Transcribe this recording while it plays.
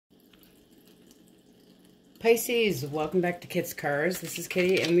Pisces, welcome back to Kit's Cards. This is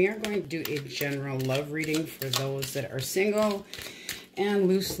Kitty, and we are going to do a general love reading for those that are single and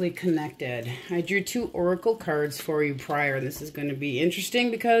loosely connected. I drew 2 oracle cards for you prior. This is going to be interesting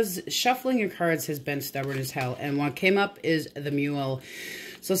because shuffling your cards has been stubborn as hell, and what came up is the mule.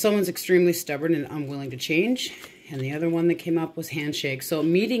 So someone's extremely stubborn and unwilling to change, and the other one that came up was handshake. So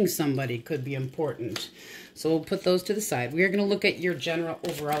meeting somebody could be important. So we'll put those to the side. We are going to look at your general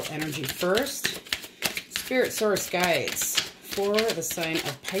overall energy first. Spirit Source Guides for the sign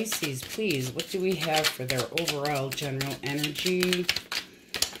of Pisces, please. What do we have for their overall general energy?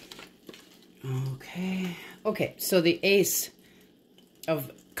 Okay, so the Ace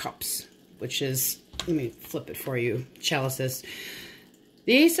of Cups, which is, let me flip it for you, chalices.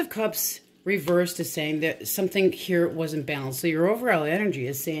 The Ace of Cups reversed is saying that something here wasn't balanced. So your overall energy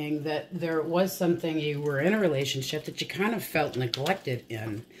is saying that there was something, you were in a relationship that you kind of felt neglected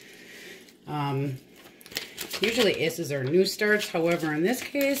in. Usually aces are new starts. However, in this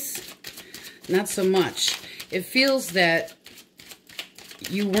case, not so much. It feels that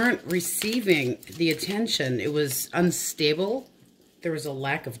you weren't receiving the attention. It was unstable. There was a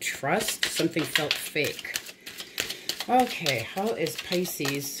lack of trust. Something felt fake. Okay, how is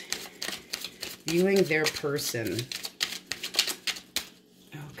Pisces viewing their person?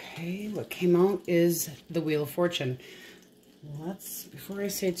 Okay, what came out is the Wheel of Fortune. Before I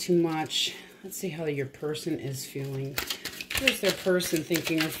say too much, let's see how your person is feeling. What is their person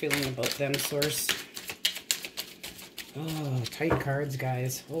thinking or feeling about them, Source? Oh, tight cards,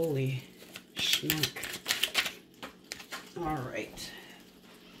 guys. Holy schmuck. All right.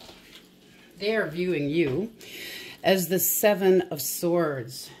 They are viewing you as the 7 of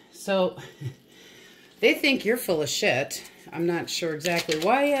Swords. So they think you're full of shit. I'm not sure exactly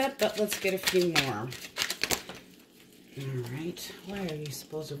why yet, but let's get a few more. All right. Why are you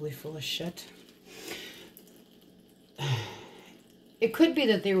supposedly full of shit? It could be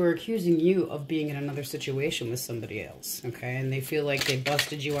that they were accusing you of being in another situation with somebody else, okay? And they feel like they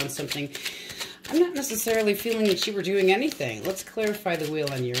busted you on something. I'm not necessarily feeling that you were doing anything. Let's clarify the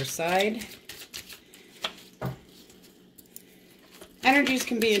wheel on your side. Energies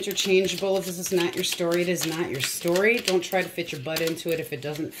can be interchangeable. If this is not your story, it is not your story. Don't try to fit your butt into it if it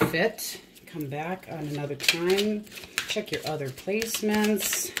doesn't fit. Come back on another time. Check your other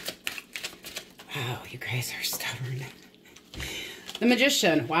placements. Wow, you guys are stubborn. The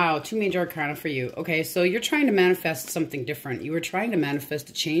Magician. Wow, 2 major arcana for you. Okay, so you're trying to manifest something different. You were trying to manifest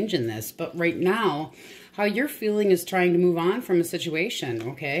a change in this, but right now, how you're feeling is trying to move on from a situation,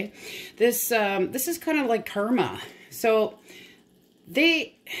 okay? This is kind of like karma. So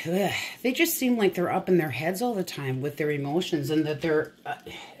they just seem like they're up in their heads all the time with their emotions and that they're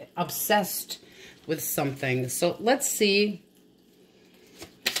obsessed with something. So let's see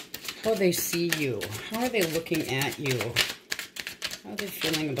how they see you. How are they looking at you? How are they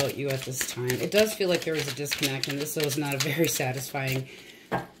feeling about you at this time? It does feel like there was a disconnect, and this was not a very satisfying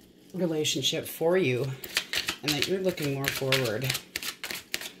relationship for you, and that you're looking more forward.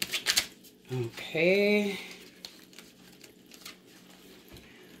 Okay.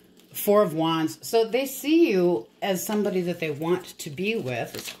 4 of Wands. So they see you as somebody that they want to be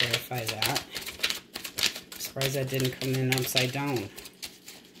with. Let's clarify that. I'm surprised that didn't come in upside down,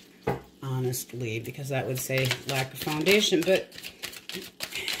 honestly, because that would say lack of foundation. But,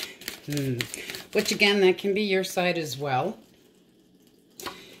 which again, that can be your side as well.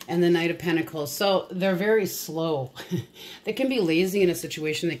 And the Knight of Pentacles. So they're very slow. They can be lazy in a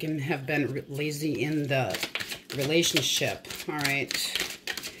situation. They can have been lazy in the relationship. All right.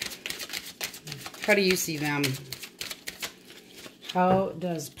 How do you see them? How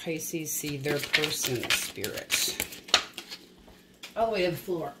does Pisces see their person, Spirit? All the way to the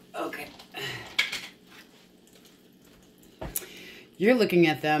floor. Okay. You're looking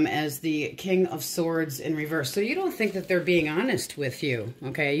at them as the King of Swords in reverse. So you don't think that they're being honest with you,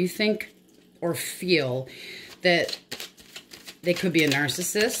 okay? You think or feel that they could be a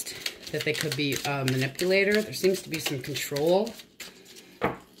narcissist, that they could be a manipulator. There seems to be some control.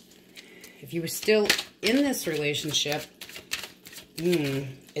 If you were still in this relationship,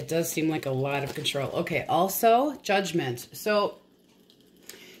 it does seem like a lot of control. Okay, also, Judgment. So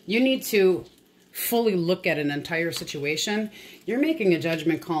you need to fully look at an entire situation. You're making a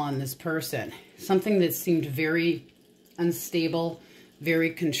judgment call on this person. Something that seemed very unstable, very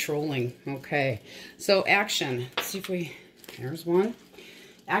controlling. Okay, so action. Let's see if there's one.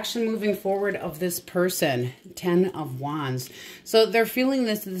 Action moving forward of this person. 10 of Wands. So they're feeling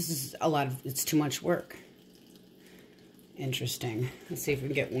this is it's too much work. Interesting. Let's see if we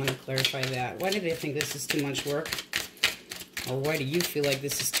can get one to clarify that. Why do they think this is too much work? Or why do you feel like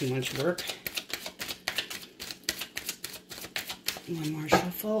this is too much work? One more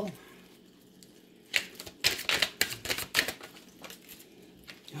shuffle.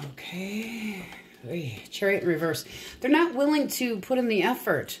 Okay. Chariot in reverse. They're not willing to put in the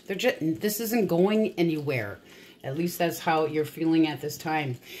effort. They're just, this isn't going anywhere. At least that's how you're feeling at this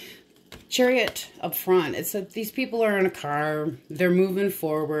time. Chariot up front. It's that these people are in a car. They're moving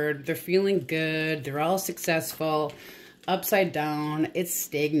forward. They're feeling good. They're all successful. Upside down. It's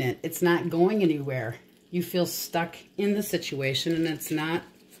stagnant. It's not going anywhere. You feel stuck in the situation, and it's not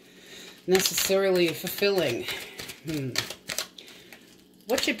necessarily fulfilling.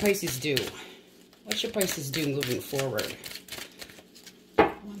 What should Pisces do? What should Pisces do moving forward?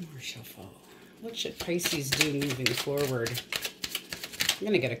 One more shuffle. What should Pisces do moving forward? I'm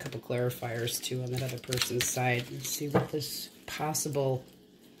going to get a couple clarifiers, too, on that other person's side and see what this possible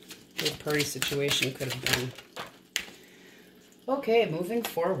third-party situation could have been. Okay, moving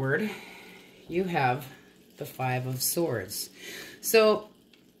forward, you have the Five of Swords. So,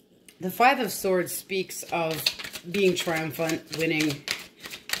 the Five of Swords speaks of being triumphant, winning.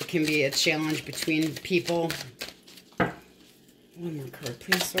 It can be a challenge between people. One more card,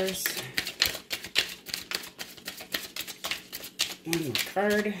 please, Source. One more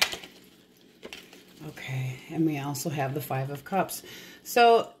card. Okay, and we also have the Five of Cups.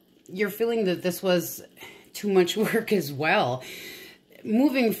 So, you're feeling that this was too much work as well.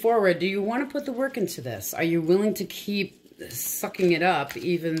 Moving forward, do you want to put the work into this? Are you willing to keep sucking it up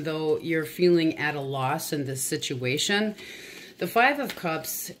even though you're feeling at a loss in this situation? The Five of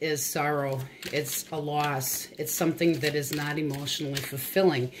Cups is sorrow. It's a loss. It's something that is not emotionally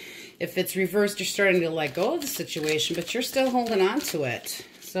fulfilling. If it's reversed, you're starting to let go of the situation, but you're still holding on to it.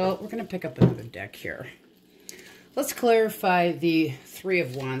 So we're going to pick up another deck here. Let's clarify the Three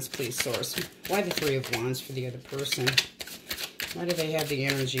of Wands, please, Source. Why the Three of Wands for the other person? Why do they have the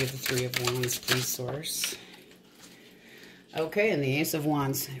energy of the Three of Wands, please, Source? Okay, and the Ace of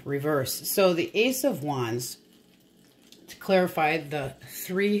Wands, reverse. So the Ace of Wands, to clarify the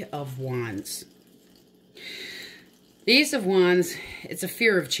Three of Wands. The Ace of Wands, it's a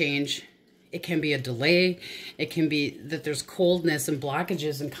fear of change. It can be a delay. It can be that there's coldness and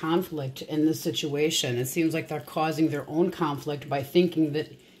blockages and conflict in this situation. It seems like they're causing their own conflict by thinking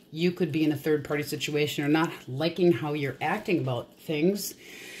that you could be in a third-party situation or not liking how you're acting about things.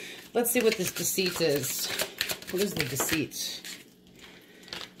 Let's see what this deceit is. What is the deceit?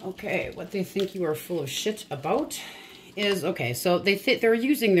 Okay, what they think you are full of shit about is, okay, so they're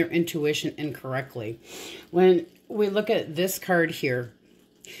using their intuition incorrectly. When we look at this card here,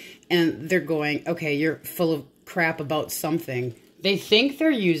 and they're going, okay, you're full of crap about something. They think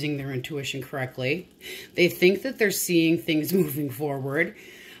they're using their intuition correctly. They think that they're seeing things moving forward,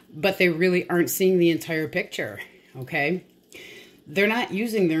 but they really aren't seeing the entire picture, okay? They're not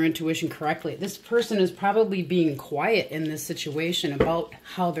using their intuition correctly. This person is probably being quiet in this situation about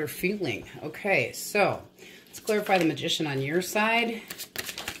how they're feeling. Okay, so let's clarify the Magician on your side.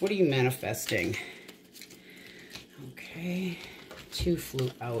 What are you manifesting? Okay. Two flew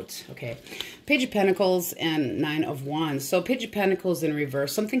out. Okay. Page of Pentacles and Nine of Wands. So Page of Pentacles in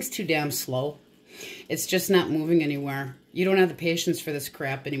reverse. Something's too damn slow. It's just not moving anywhere. You don't have the patience for this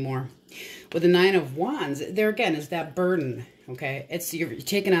crap anymore. With the Nine of Wands, there again is that burden. Okay. It's you're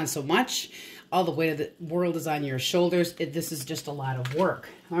taking on so much. All the weight of the world is on your shoulders. This is just a lot of work.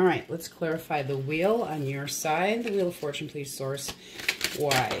 All right. Let's clarify the Wheel on your side. The Wheel of Fortune, please, Source.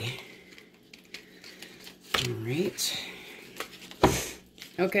 Why? All right.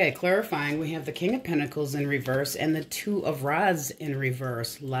 Okay, clarifying, we have the King of Pentacles in reverse and the Two of Rods in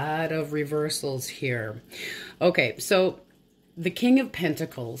reverse. A lot of reversals here. Okay, so the King of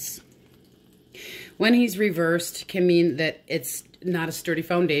Pentacles, when he's reversed, can mean that it's not a sturdy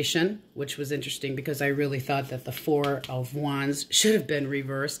foundation, which was interesting because I really thought that the Four of Wands should have been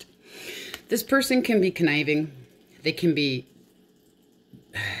reversed. This person can be conniving. They can be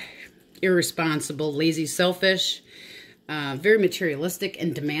irresponsible, lazy, selfish, very materialistic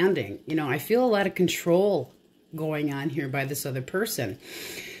and demanding. You know, I feel a lot of control going on here by this other person.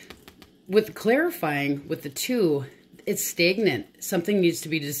 With clarifying with the two, it's stagnant. Something needs to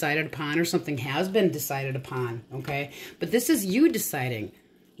be decided upon or something has been decided upon, okay? But this is you deciding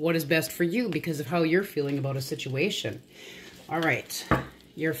what is best for you because of how you're feeling about a situation. All right,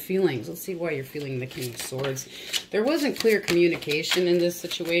 your feelings. Let's see why you're feeling the King of Swords. There wasn't clear communication in this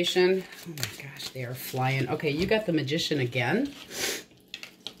situation. Oh my gosh, they are flying. Okay, you got the Magician again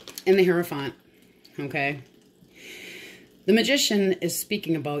and the Hierophant, okay? The Magician is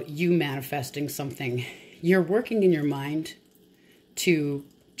speaking about you manifesting something. You're working in your mind to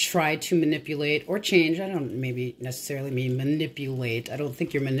try to manipulate or change. I don't maybe necessarily mean manipulate. I don't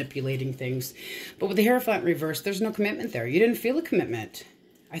think you're manipulating things. But with the Hierophant reverse, there's no commitment there. You didn't feel a commitment.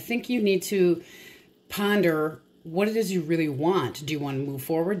 I think you need to ponder what it is you really want. Do you want to move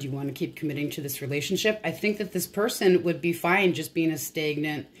forward? Do you want to keep committing to this relationship? I think that this person would be fine just being a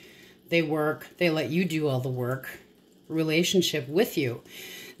stagnant, they work, they let you do all the work, relationship with you.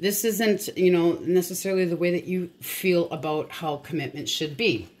 This isn't, you know, necessarily the way that you feel about how commitment should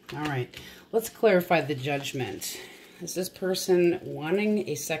be. All right, let's clarify the Judgment. Is this person wanting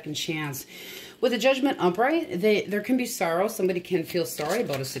a second chance? With the Judgment upright, there can be sorrow. Somebody can feel sorry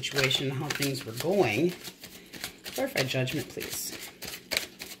about a situation and how things were going. Clarify Judgment, please.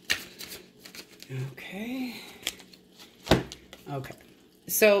 Okay. Okay.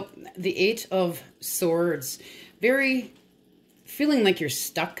 So the Eight of Swords, very feeling like you're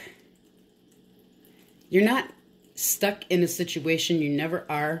stuck. You're not stuck in a situation. You never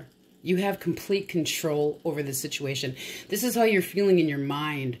are. You have complete control over the situation. This is how you're feeling in your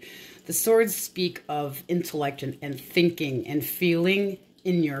mind. The swords speak of intellect and thinking and feeling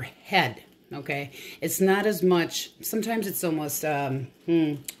in your head. Okay, it's not as much, sometimes it's almost, what's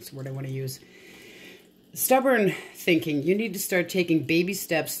the word I want to use? Stubborn thinking. You need to start taking baby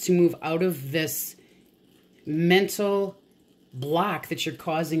steps to move out of this mental block that you're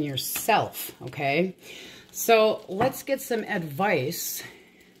causing yourself, okay? So let's get some advice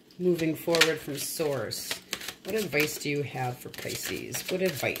moving forward from Source. What advice do you have for Pisces? What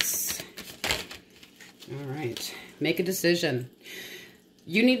advice? All right, make a decision.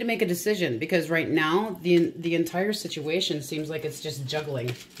 You need to make a decision because right now the entire situation seems like it's just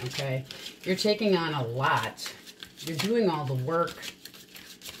juggling, okay? You're taking on a lot. You're doing all the work,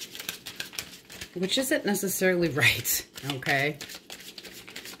 which isn't necessarily right, okay?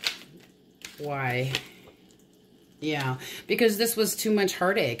 Why? Yeah, because this was too much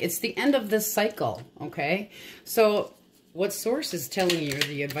heartache. It's the end of this cycle, okay? So what Source is telling you,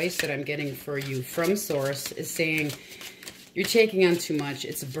 the advice that I'm getting for you from Source is saying, you're taking on too much.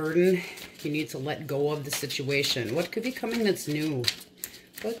 It's a burden. You need to let go of the situation. What could be coming that's new?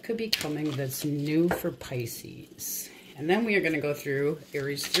 What could be coming that's new for Pisces? And then we are going to go through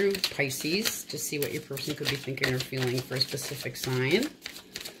Aries through Pisces to see what your person could be thinking or feeling for a specific sign.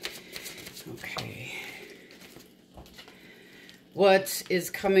 Okay. What is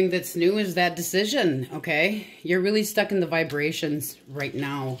coming that's new is that decision, okay? You're really stuck in the vibrations right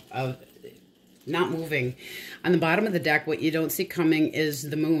now of not moving. On the bottom of the deck, what you don't see coming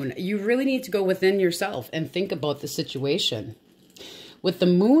is the moon. You really need to go within yourself and think about the situation. With the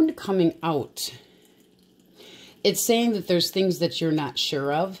moon coming out, it's saying that there's things that you're not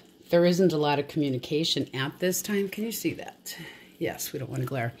sure of. There isn't a lot of communication at this time. Can you see that? Yes, we don't want to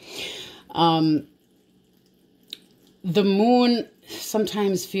glare. The moon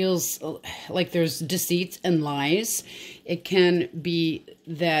sometimes feels like there's deceit and lies. It can be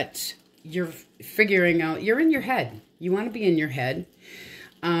that you're figuring out, you're in your head. You want to be in your head.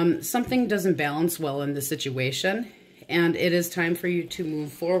 Something doesn't balance well in the situation, and it is time for you to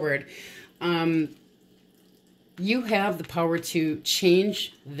move forward. You have the power to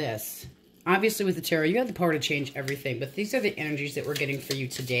change this. Obviously, with the tarot, you have the power to change everything, but these are the energies that we're getting for you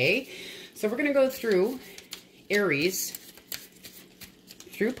today. So we're going to go through Aries,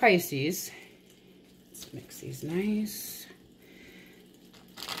 through Pisces. Let's mix these nice.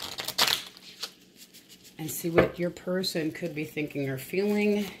 And see what your person could be thinking or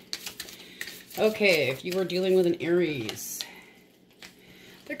feeling. Okay, if you are dealing with an Aries,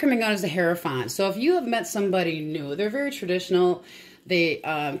 they're coming out as a Hierophant. So if you have met somebody new, they're very traditional. They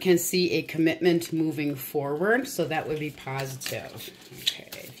can see a commitment moving forward, so that would be positive. Okay,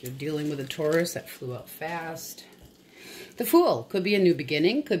 if you're dealing with a Taurus, that flew out fast. The Fool could be a new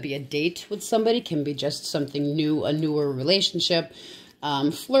beginning, could be a date with somebody, can be just something new, a newer relationship,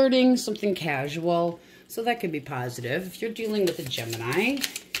 flirting, something casual. So that could be positive. If you're dealing with a Gemini,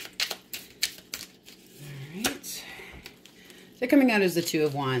 all right, they're coming out as the Two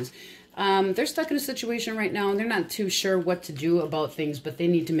of Wands. They're stuck in a situation right now, and they're not too sure what to do about things, but they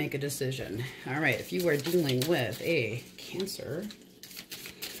need to make a decision. All right, if you are dealing with a Cancer,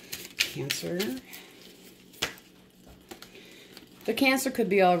 the Cancer could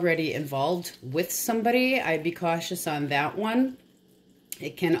be already involved with somebody. I'd be cautious on that one.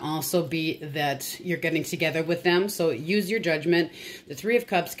 It can also be that you're getting together with them, so use your judgment. The Three of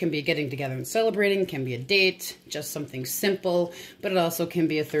Cups can be getting together and celebrating, can be a date, just something simple, but it also can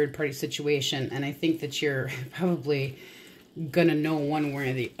be a third-party situation, and I think that you're probably going to know one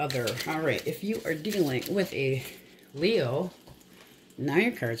way or the other. All right, if you are dealing with a Leo, now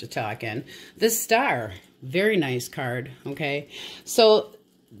your cards are talking. The Star, very nice card, okay? So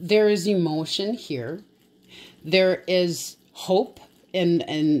there is emotion here. There is hope and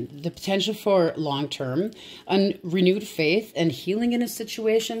the potential for long-term, renewed faith and healing in a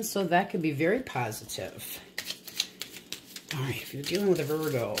situation. So that could be very positive. All right, if you're dealing with a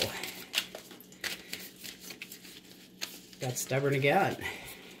Virgo, got stubborn again.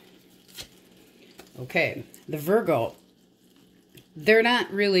 Okay, the Virgo, they're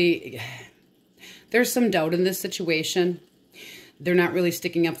not really, there's some doubt in this situation. They're not really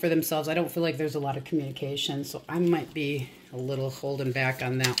sticking up for themselves. I don't feel like there's a lot of communication, so I might be a little holding back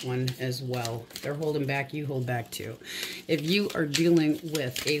on that one as well. If they're holding back, you hold back too. If you are dealing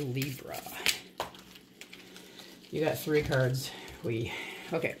with a Libra, you got 3 cards.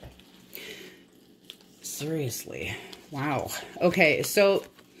 Okay. Seriously. Wow. Okay, so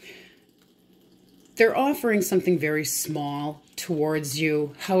they're offering something very small towards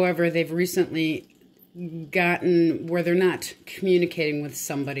you. However, they've recently gotten where they're not communicating with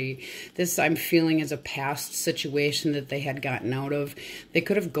somebody. This, I'm feeling, is a past situation that they had gotten out of. They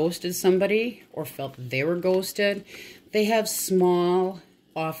could have ghosted somebody or felt they were ghosted. They have small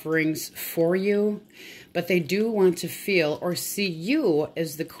offerings for you, but they do want to feel or see you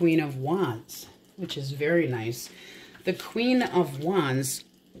as the Queen of Wands, which is very nice. The Queen of Wands,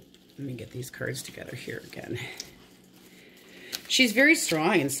 let me get these cards together here again. She's very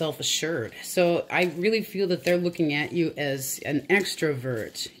strong and self-assured. So I really feel that they're looking at you as an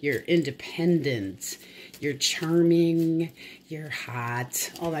extrovert. You're independent. You're charming. You're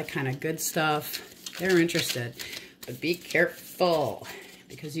hot. All that kind of good stuff. They're interested. But be careful,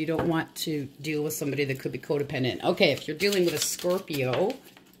 because you don't want to deal with somebody that could be codependent. Okay, if you're dealing with a Scorpio.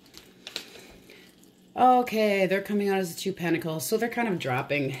 Okay, they're coming out as a 2 Pentacles. So they're kind of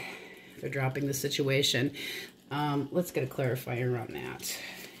dropping. They're dropping the situation. Let's get a clarifier on that.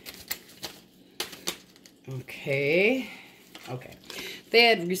 Okay. Okay. They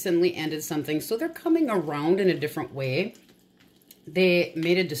had recently ended something, so they're coming around in a different way. They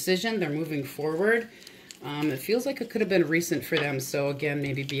made a decision. They're moving forward. It feels like it could have been recent for them, so again,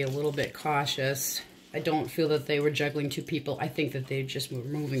 maybe be a little bit cautious. I don't feel that they were juggling 2 people. I think that they just were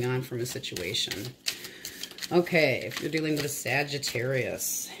moving on from a situation. Okay, if you're dealing with a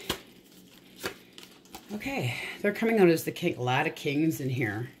Sagittarius. Okay, they're coming out as the king. A lot of kings in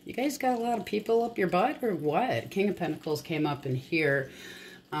here. You guys got a lot of people up your butt or what? King of Pentacles came up in here.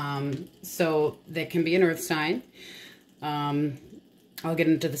 So they can be an earth sign. I'll get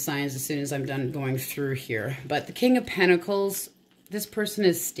into the signs as soon as I'm done going through here. But the King of Pentacles, this person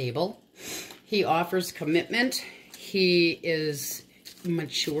is stable. He offers commitment. He is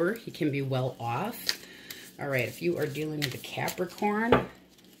mature. He can be well off. All right, if you are dealing with a Capricorn.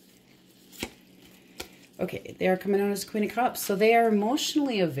 Okay, they are coming out as Queen of Cups. So they are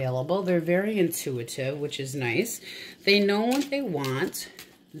emotionally available. They're very intuitive, which is nice. They know what they want.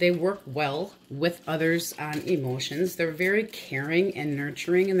 They work well with others on emotions. They're very caring and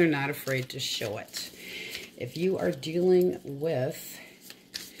nurturing, and they're not afraid to show it. If you are dealing with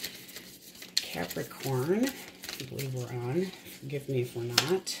Capricorn, I believe we're on. Forgive me if we're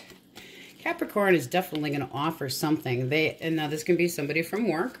not. Capricorn is definitely going to offer something. And now this can be somebody from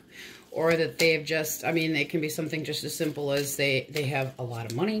work, or that they have just, I mean, they can be something just as simple as they have a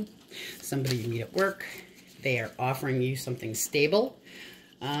lot of money, somebody you meet at work. They are offering you something stable.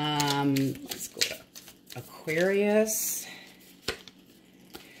 Let's go to Aquarius.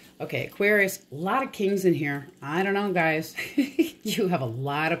 Okay, Aquarius, a lot of kings in here. I don't know, guys. You have a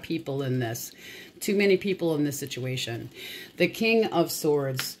lot of people in this. Too many people in this situation. The King of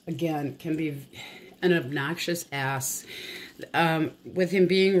Swords, again, can be an obnoxious ass. With him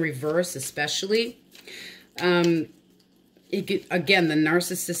being reversed especially. Again, the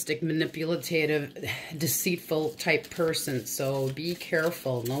narcissistic, manipulative, deceitful type person. So be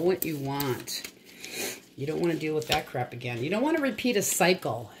careful. Know what you want. You don't want to deal with that crap again. You don't want to repeat a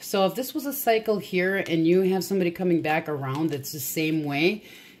cycle. So if this was a cycle here and you have somebody coming back around that's the same way,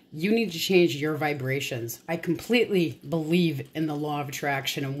 you need to change your vibrations. I completely believe in the law of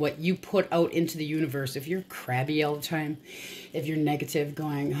attraction and what you put out into the universe. If you're crabby all the time, if you're negative,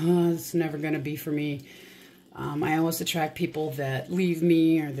 going, oh, it's never going to be for me. I always attract people that leave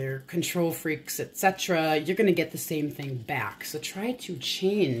me, or they're control freaks, etc. You're going to get the same thing back. So try to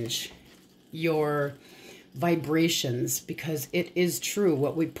change your vibrations, because it is true.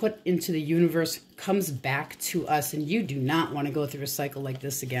 What we put into the universe comes back to us, and you do not want to go through a cycle like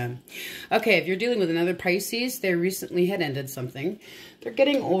this again. Okay, if you're dealing with another Pisces, they recently had ended something. They're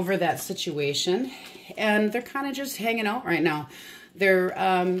getting over that situation, and they're kind of just hanging out right now. They're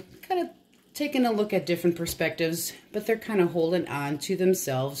kind of taking a look at different perspectives, but they're kind of holding on to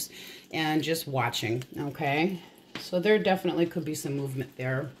themselves and just watching, okay? So there definitely could be some movement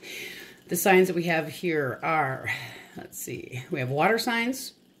there. The signs that we have here are, let's see, we have water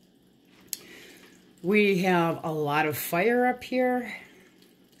signs. We have a lot of fire up here.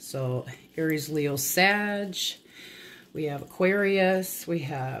 So Aries, Leo, Sag. We have Aquarius. We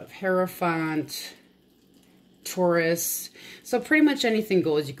have Hierophant, Taurus. So pretty much anything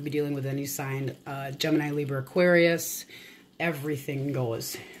goes. You could be dealing with any sign. Gemini, Libra, Aquarius. Everything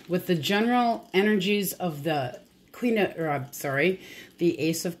goes. With the general energies of the the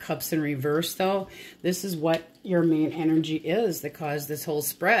Ace of Cups in reverse, though, this is what your main energy is that caused this whole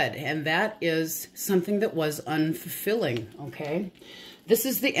spread. And that is something that was unfulfilling, okay? This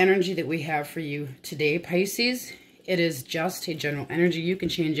is the energy that we have for you today, Pisces. It is just a general energy. You can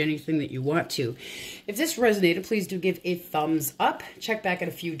change anything that you want to. If this resonated, please do give a thumbs up. Check back in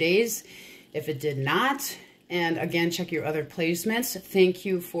a few days if it did not. And again, check your other placements. Thank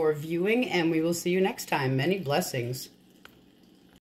you for viewing, and we will see you next time. Many blessings.